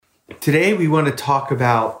Today, we want to talk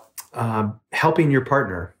about helping your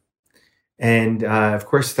partner. And of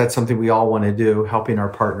course, that's something we all want to do, helping our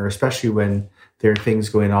partner, especially when there are things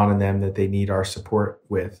going on in them that they need our support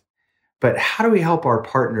with. But how do we help our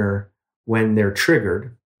partner when they're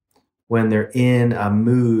triggered, when they're in a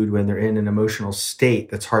mood, when they're in an emotional state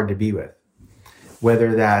that's hard to be with?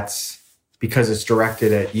 Whether that's because it's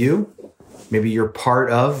directed at you, maybe you're part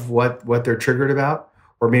of what they're triggered about,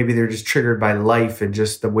 or maybe they're just triggered by life and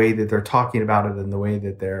just the way that they're talking about it and the way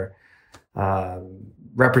that they're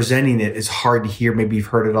representing it is hard to hear. Maybe you've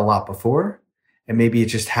heard it a lot before, and maybe it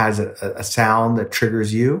just has a sound that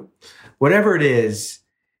triggers you. Whatever it is,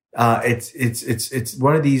 it's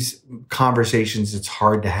one of these conversations that's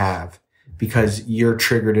hard to have because you're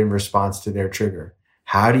triggered in response to their trigger.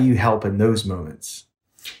 How do you help in those moments?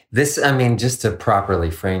 Just to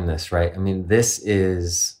properly frame this, right? This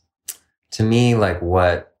is, to me, like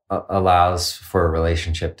what allows for a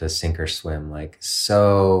relationship to sink or swim. Like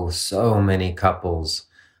so many couples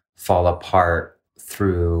fall apart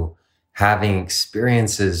through having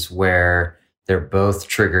experiences where they're both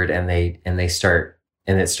triggered and it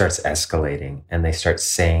starts escalating and they start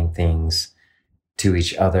saying things to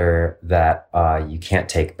each other that you can't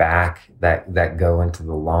take back, that go into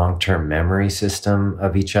the long-term memory system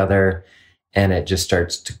of each other. And it just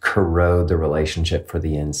starts to corrode the relationship from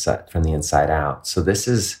the inside out. So this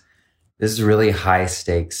is really high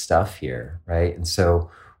stakes stuff here, right? And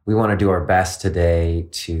so we want to do our best today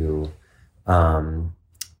to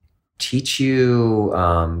teach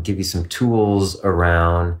you, give you some tools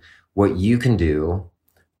around what you can do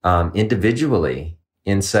individually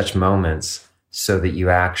in such moments so that you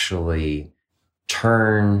actually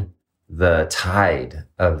turn the tide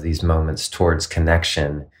of these moments towards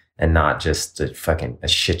connection and not just a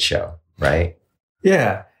shit show, right?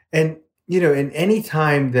 Yeah. And, in any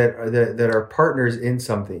time that our partner's in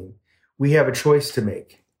something, we have a choice to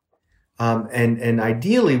make. And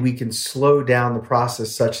ideally, we can slow down the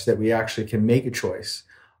process such that we actually can make a choice.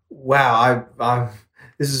 Wow,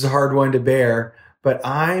 this is a hard one to bear, but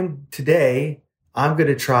I'm going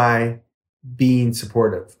to try being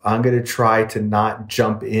supportive. I'm going to try to not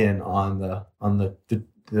jump in on the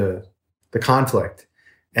conflict.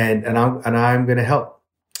 And I'm going to help.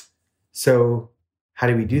 So how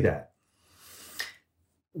do we do that?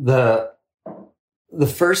 The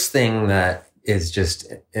first thing that is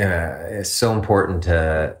just is so important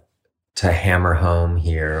to hammer home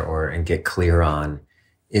here and get clear on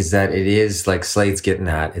is that it is, like Slade's getting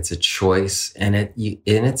at, it's a choice and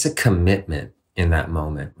it's a commitment in that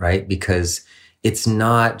moment, right? Because it's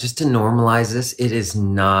not, just to normalize this, it is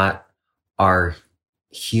not our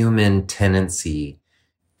human tendency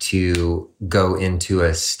to go into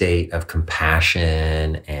a state of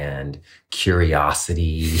compassion and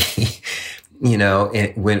curiosity,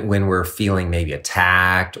 when we're feeling maybe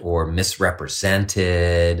attacked or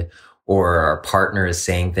misrepresented, or our partner is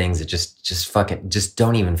saying things that just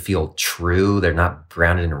don't even feel true. They're not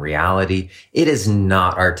grounded in reality. It is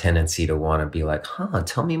not our tendency to want to be like,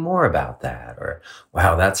 tell me more about that. Or,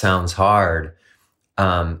 wow, that sounds hard.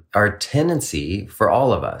 Our tendency for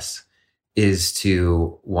all of us is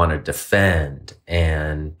to want to defend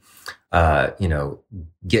and,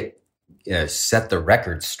 set the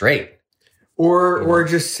record straight. Or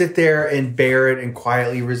just sit there and bear it and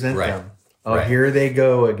quietly resent them. Oh, right. Here they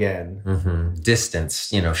go again. Mm-hmm.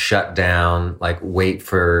 Distance, shut down, like wait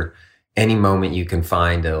for any moment you can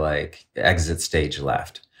find to like exit stage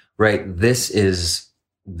left. Right. This is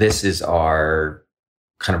our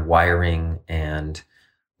kind of wiring, and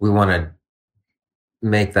we want to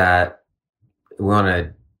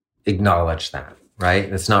acknowledge that, right?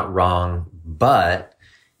 It's not wrong, but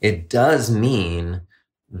it does mean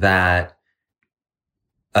that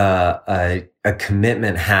a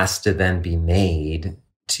commitment has to then be made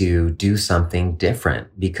to do something different,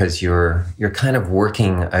 because you're kind of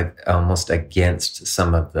working almost against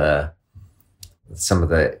some of the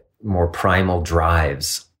more primal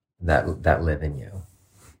drives that live in you.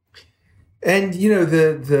 And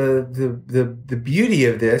the beauty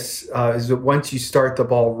of this is that once you start the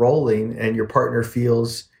ball rolling and your partner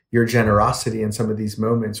feels your generosity in some of these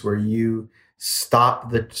moments where you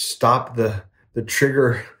stop the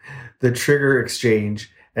trigger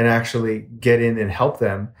exchange and actually get in and help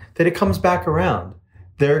them, then it comes back around.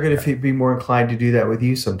 They're going to be more inclined to do that with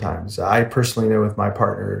you sometimes. I personally know with my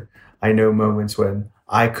partner, I know moments when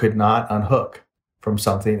I could not unhook from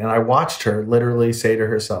something, and I watched her literally say to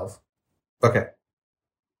herself, okay,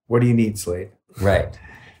 what do you need, Slade? Right.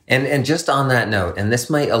 And just on that note, and this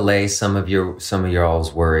might allay some of your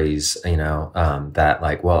all's worries, that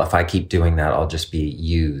like, well, if I keep doing that, I'll just be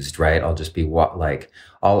used, right? I'll just be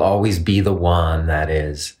I'll always be the one that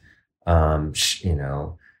is,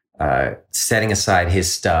 setting aside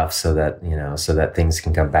his stuff so that things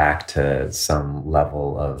can come back to some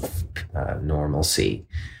level of normalcy.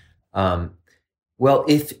 Well,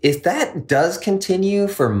 if that does continue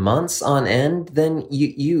for months on end, then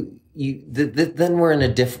then we're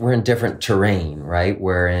in different terrain, right?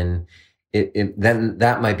 Wherein then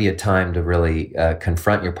that might be a time to really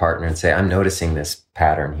confront your partner and say, I'm noticing this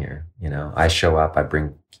pattern here. I show up, I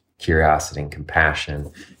bring curiosity and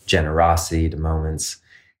compassion, generosity to moments,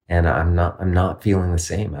 and I'm not feeling the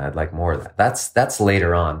same. I'd like more of that. That's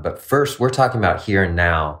later on. But first, we're talking about here and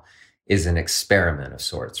now is an experiment of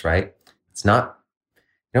sorts, right? It's not,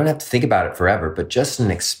 you don't have to think about it forever, but just an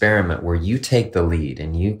experiment where you take the lead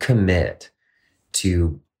and you commit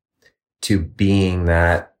to being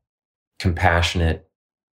that compassionate,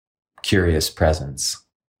 curious presence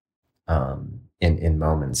in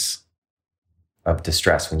moments of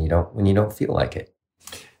distress when you don't feel like it.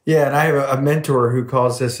 Yeah, and I have a mentor who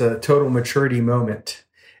calls this a total maturity moment.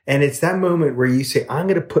 And it's that moment where you say, I'm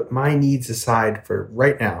going to put my needs aside for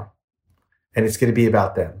right now, and it's going to be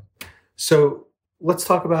about them. So let's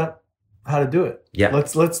talk about how to do it. Yeah.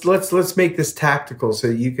 Let's make this tactical so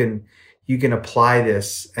you can apply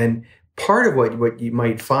this. And part of what you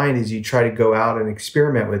might find is you try to go out and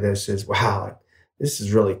experiment with this is, wow, this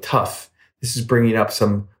is really tough. This is bringing up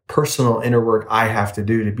some personal inner work I have to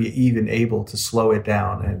do to be even able to slow it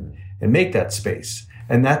down and make that space.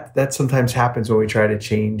 And that sometimes happens when we try to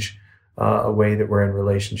change a way that we're in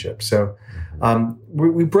relationships. So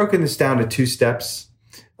we've broken this down to 2 steps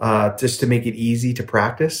just to make it easy to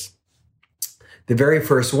practice. The very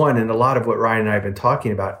first one, and a lot of what Ryan and I have been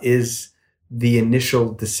talking about, is the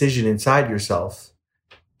initial decision inside yourself,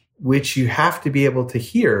 which you have to be able to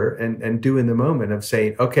hear and do in the moment of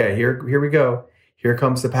saying, okay, here we go. Here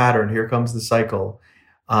comes the pattern. Here comes the cycle.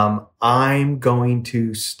 I'm going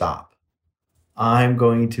to stop. I'm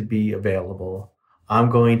going to be available.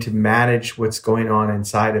 I'm going to manage what's going on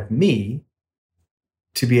inside of me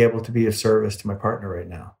to be able to be of service to my partner right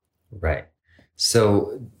now. Right.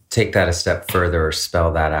 So take that a step further or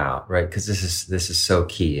spell that out, right? Because this is so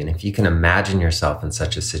key. And if you can imagine yourself in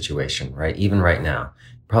such a situation, right? Even right now,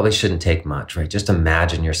 probably shouldn't take much, right? Just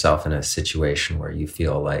imagine yourself in a situation where you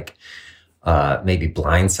feel like maybe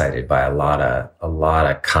blindsided by a lot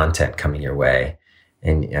of content coming your way,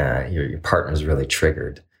 and your partner's really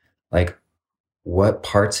triggered. Like, what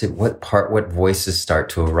voices start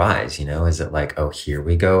to arise? Is it like, oh, here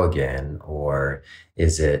we go again, or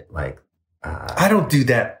is it like, I don't do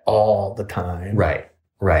that all the time.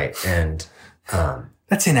 Right, and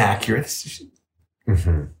that's inaccurate.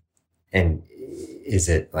 Mm-hmm. And is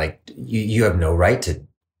it like you have no right to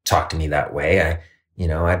talk to me that way?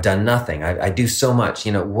 I've done nothing. I do so much.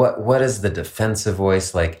 What is the defensive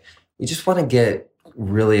voice? Like, you just want to get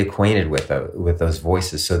really acquainted with those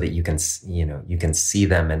voices so that you can see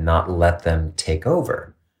them and not let them take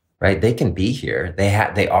over, right? They can be here.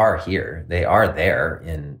 They are here. They are there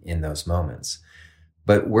in those moments.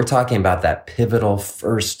 But we're talking about that pivotal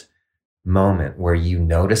first moment where you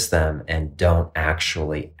notice them and don't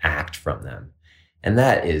actually act from them. And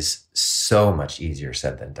that is so much easier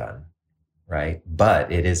said than done. Right.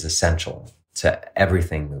 But it is essential to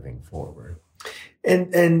everything moving forward.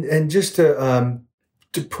 And just to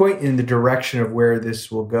point in the direction of where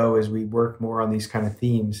this will go as we work more on these kind of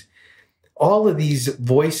themes, all of these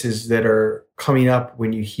voices that are coming up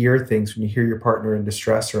when you hear things, when you hear your partner in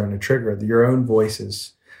distress or in a trigger, your own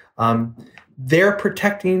voices, they're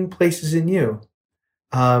protecting places in you.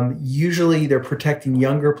 Usually they're protecting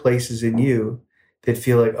younger places in you that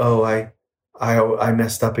feel like, oh, I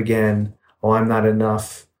messed up again. Oh, I'm not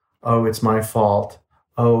enough. Oh, it's my fault.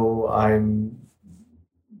 Oh, I'm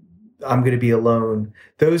going to be alone.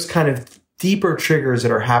 Those kind of deeper triggers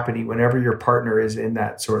that are happening whenever your partner is in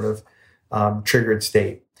that sort of triggered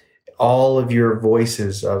state. All of your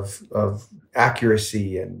voices of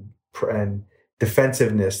accuracy and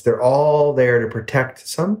defensiveness, they're all there to protect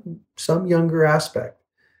some younger aspect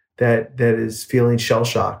that is feeling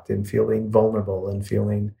shell-shocked and feeling vulnerable and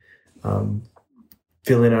feeling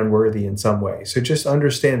unworthy in some way. So just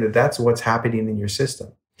understand that that's what's happening in your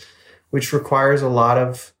system, which requires a lot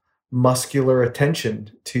of muscular attention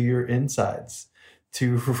to your insides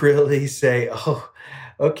to really say, oh,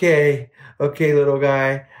 okay, little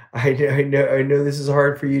guy, I know this is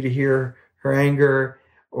hard for you to hear her anger,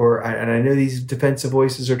 and I know these defensive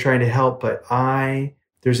voices are trying to help, but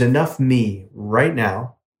there's enough me right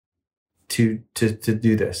now to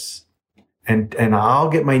do this, and I'll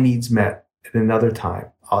get my needs met at another time.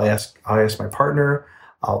 I'll ask my partner.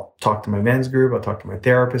 I'll talk to my men's group. I'll talk to my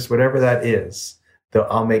therapist. Whatever that is, though,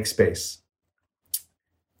 I'll make space.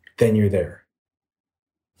 Then you're there.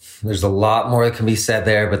 There's a lot more that can be said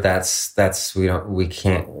there, but we don't want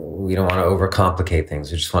to overcomplicate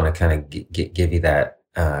things. We just want to kind of give you that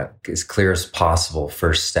as clear as possible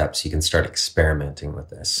first steps. You can start experimenting with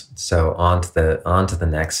this. So on to the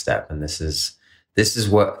next step, and this is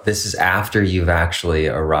after you've actually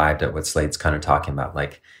arrived at what Slade's kind of talking about,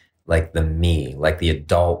 like the me, like the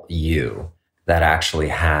adult you that actually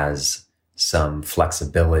has some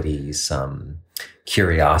flexibility, some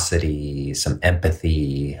curiosity, some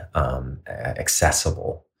empathy,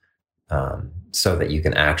 accessible, so that you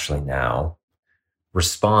can actually now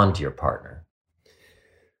respond to your partner.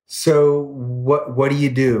 So what do you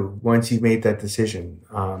do once you've made that decision?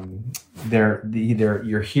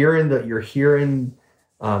 You're hearing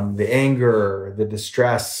the anger, the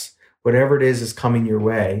distress, whatever it is coming your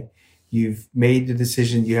way. You've made the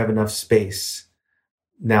decision. You have enough space.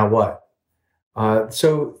 Now what?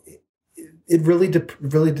 So it really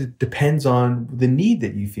depends on the need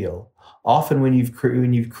that you feel. Often when you've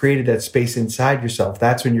created that space inside yourself,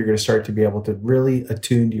 that's when you're going to start to be able to really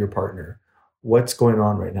attune to your partner. What's going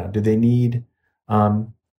on right now? Do they need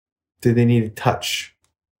a touch?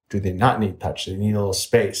 Do they not need touch? Do they need a little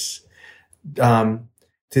space? Do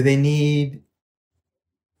they need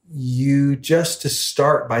you just to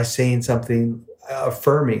start by saying something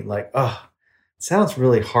affirming, like, "Oh, it sounds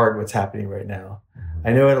really hard what's happening right now.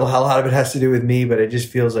 I know a lot of it has to do with me, but it just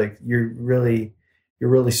feels like you're really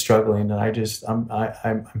struggling, and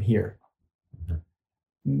I'm here."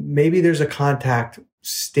 Maybe there's a contact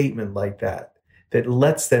statement like that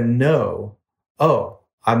lets them know, "Oh,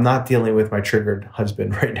 I'm not dealing with my triggered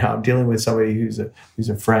husband right now. I'm dealing with somebody who's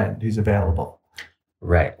a friend, who's available."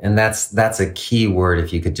 Right. And that's a key word.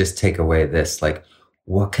 If you could just take away this, like,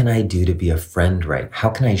 what can I do to be a friend, right? How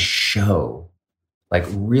can I show, like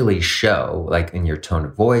really show, like in your tone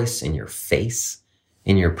of voice, in your face,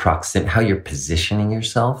 in your proximity, how you're positioning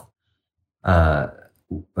yourself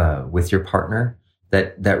with your partner,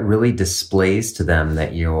 that really displays to them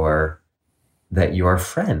that you're a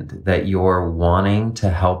friend, that you're wanting to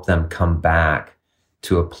help them come back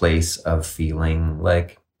to a place of feeling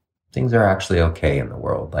like things are actually okay in the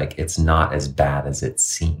world. Like it's not as bad as it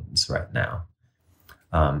seems right now.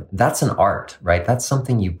 That's an art, right? That's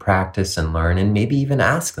something you practice and learn, and maybe even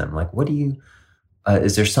ask them, like, what do you,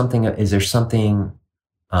 is there something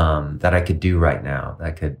that I could do right now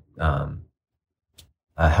that could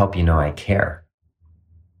help you know I care?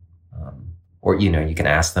 Or, you can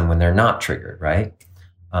ask them when they're not triggered, right?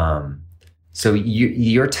 So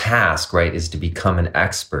your task, right, is to become an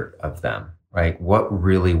expert of them, right? What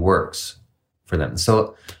really works for them.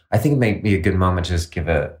 So I think it may be a good moment to just give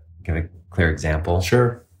a clear example.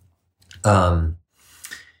 Sure. When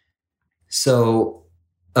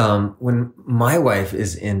my wife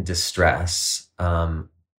is in distress,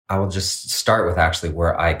 I will just start with actually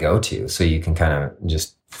where I go to, so you can kind of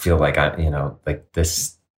just feel like like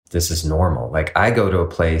this is normal. Like I go to a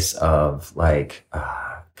place of like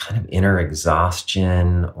kind of inner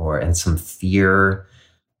exhaustion and some fear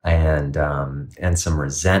and some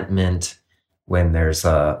resentment when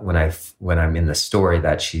when I'm in the story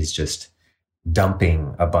that she's just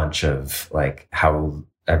dumping a bunch of like how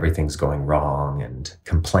everything's going wrong and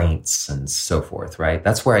complaints and so forth, right?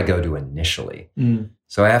 That's where I go to initially.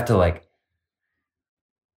 So I have to like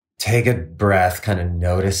take a breath, kind of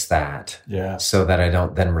notice that, so that I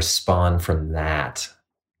don't then respond from that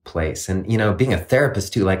place. And being a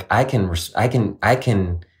therapist too, like I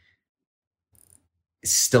can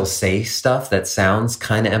still say stuff that sounds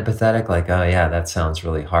kind of empathetic, like, oh yeah, that sounds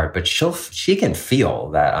really hard, but she can feel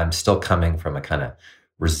that I'm still coming from a kind of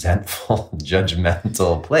resentful,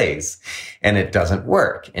 judgmental place, and it doesn't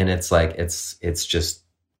work. And it's like it's just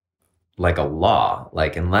like a law.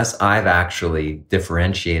 Like unless I've actually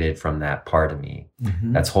differentiated from that part of me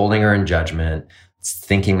that's holding her in judgment,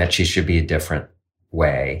 thinking that she should be a different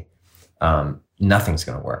way, nothing's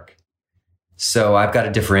going to work. So I've got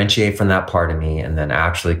to differentiate from that part of me and then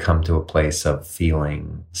actually come to a place of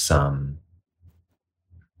feeling some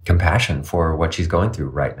compassion for what she's going through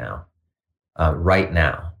right now,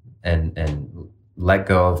 and let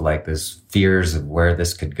go of like this fears of where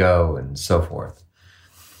this could go and so forth.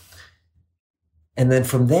 And then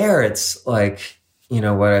from there, it's like,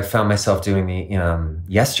 what I found myself doing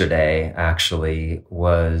yesterday actually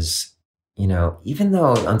was, even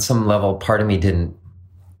though on some level that part of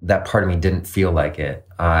me didn't feel like it.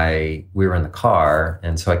 We were in the car,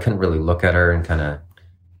 and so I couldn't really look at her and kind of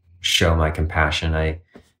show my compassion, I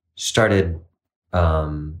started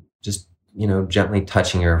just, gently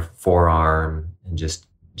touching her forearm, and just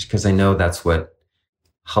because I know that's what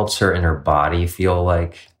helps her in her body feel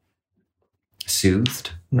like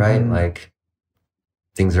soothed, right? Mm-hmm. Like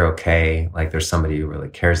things are okay. Like there's somebody who really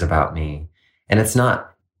cares about me. And it's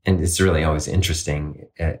really always interesting.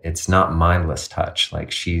 It's not mindless touch.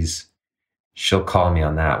 Like she'll call me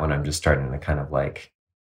on that when I'm just starting to kind of like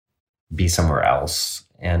be somewhere else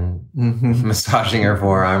and massaging her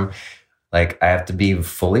forearm. Like I have to be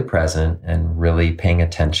fully present and really paying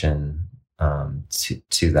attention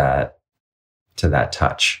to that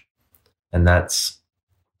touch, and that's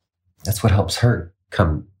what helps her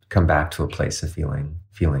come back to a place of feeling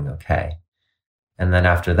okay. And then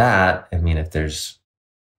after that, I mean, if there's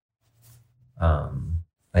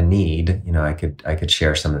a need, I could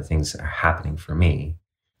share some of the things that are happening for me,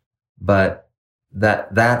 but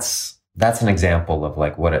that's an example of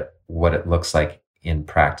like what it looks like in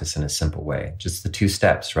practice in a simple way. Just the 2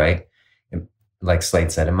 steps, right? Like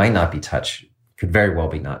Slade said, it might not be touch, could very well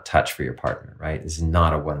be not touch for your partner, right? It's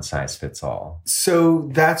not a one size fits all. So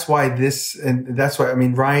that's why I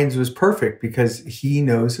mean, Ryan's was perfect because he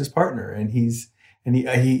knows his partner, and he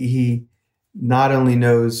not only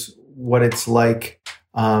knows what it's like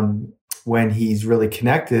when he's really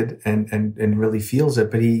connected and really feels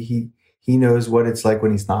it, but he knows what it's like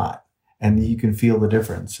when he's not, and you can feel the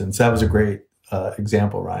difference. And so that was a great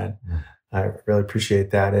example, Ryan. I really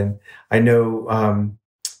appreciate that. And I know,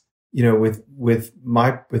 with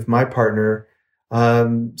my partner,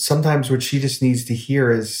 sometimes what she just needs to hear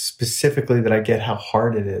is specifically that I get how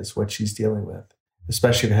hard it is, what she's dealing with,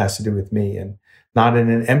 especially if it has to do with me, and not in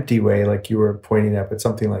an empty way, like you were pointing out, but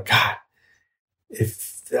something like, God,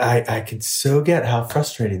 if I could so get how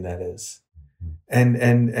frustrating that is,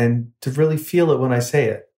 and to really feel it when I say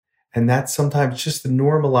it. And that's sometimes just the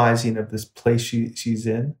normalizing of this place she's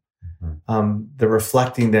in, the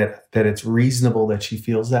reflecting that it's reasonable that she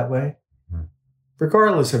feels that way,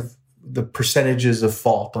 regardless of the percentages of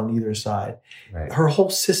fault on either side. Right. Her whole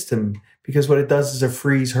system, because what it does is it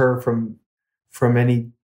frees her from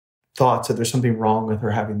any thoughts that there's something wrong with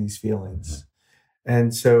her having these feelings.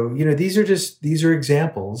 And so, these are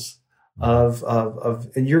examples of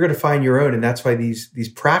and you're going to find your own. And that's why these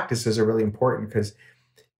practices are really important, because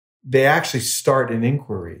they actually start an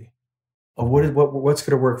inquiry of what's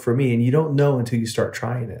going to work for me. And you don't know until you start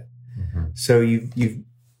trying it. So you've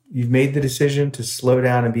made the decision to slow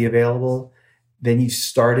down and be available. Then you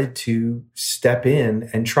started to step in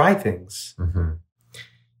and try things.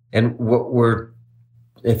 And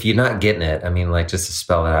if you're not getting it, I mean, like, just to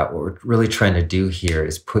spell it out, what we're really trying to do here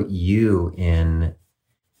is put you in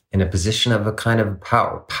a position of a kind of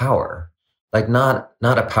power, like not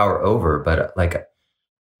a power over, but like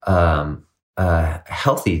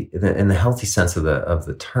healthy, in the healthy sense of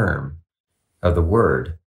the term, of the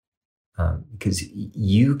word, because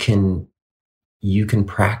you can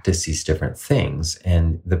practice these different things,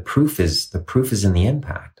 and the proof is in the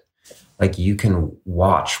impact. Like, you can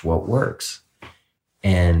watch what works.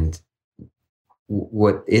 And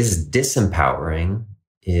what is disempowering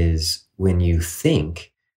is when you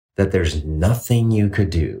think that there's nothing you could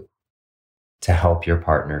do to help your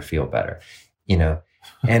partner feel better,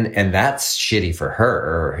 and that's shitty for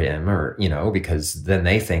her or him, or, because then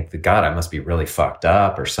they think that, God, I must be really fucked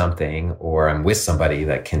up or something, or I'm with somebody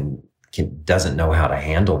that doesn't know how to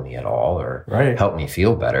handle me at all, or help me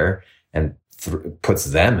feel better, and puts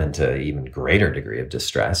them into even greater degree of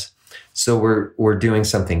distress. So we're doing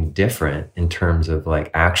something different in terms of like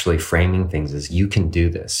actually framing things as, you can do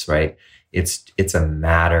this, right? It's a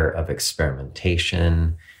matter of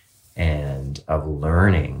experimentation and of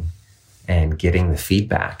learning and getting the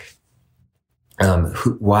feedback.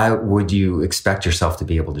 Why would you expect yourself to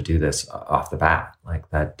be able to do this off the bat? Like,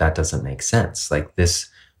 that doesn't make sense. Like, this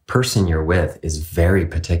person you're with is very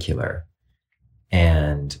particular,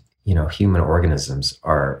 and human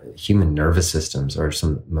nervous systems are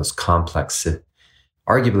some of the most complex,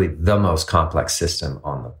 arguably the most complex system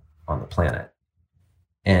on the planet.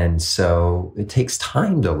 And so it takes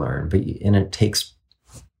time to learn, and it takes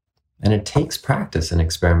practice and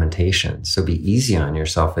experimentation. So be easy on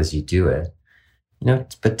yourself as you do it,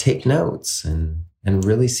 but take notes and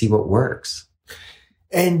really see what works.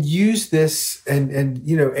 And use this, and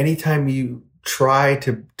anytime you try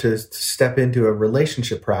to step into a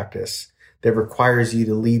relationship practice that requires you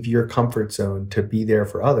to leave your comfort zone to be there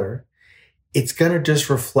for other, it's going to just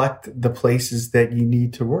reflect the places that you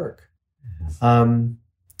need to work. And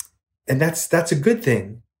that's a good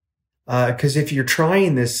thing. Because if you're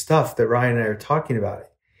trying this stuff that Ryan and I are talking about,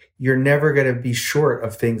 you're never going to be short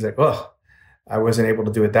of things like, oh, I wasn't able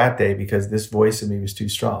to do it that day because this voice in me was too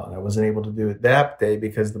strong. I wasn't able to do it that day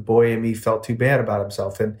because the boy in me felt too bad about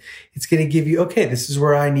himself. And it's going to give you, okay, this is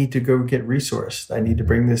where I need to go get resourced. I need to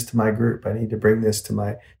bring this to my group. I need to bring this to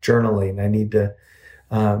my journaling. I need to,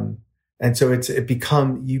 and so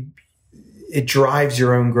it drives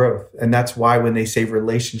your own growth. And that's why when they say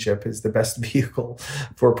relationship is the best vehicle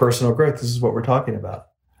for personal growth, this is what we're talking about.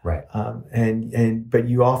 Right. But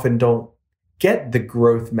you often don't get the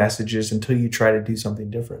growth messages until you try to do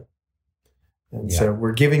something different. And so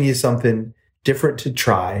we're giving you something different to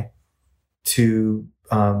try to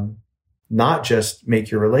not just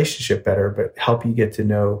make your relationship better, but help you get to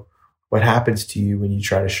know what happens to you when you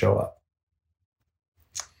try to show up.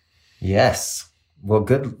 Yes. Well,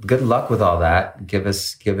 good luck with all that. Give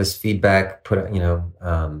us feedback. Put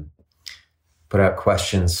out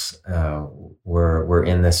questions. We're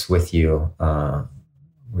in this with you.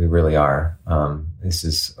 We really are. This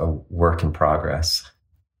is a work in progress.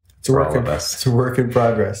 It's a work in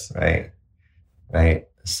progress. Right.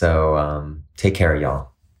 So take care,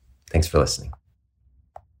 y'all. Thanks for listening.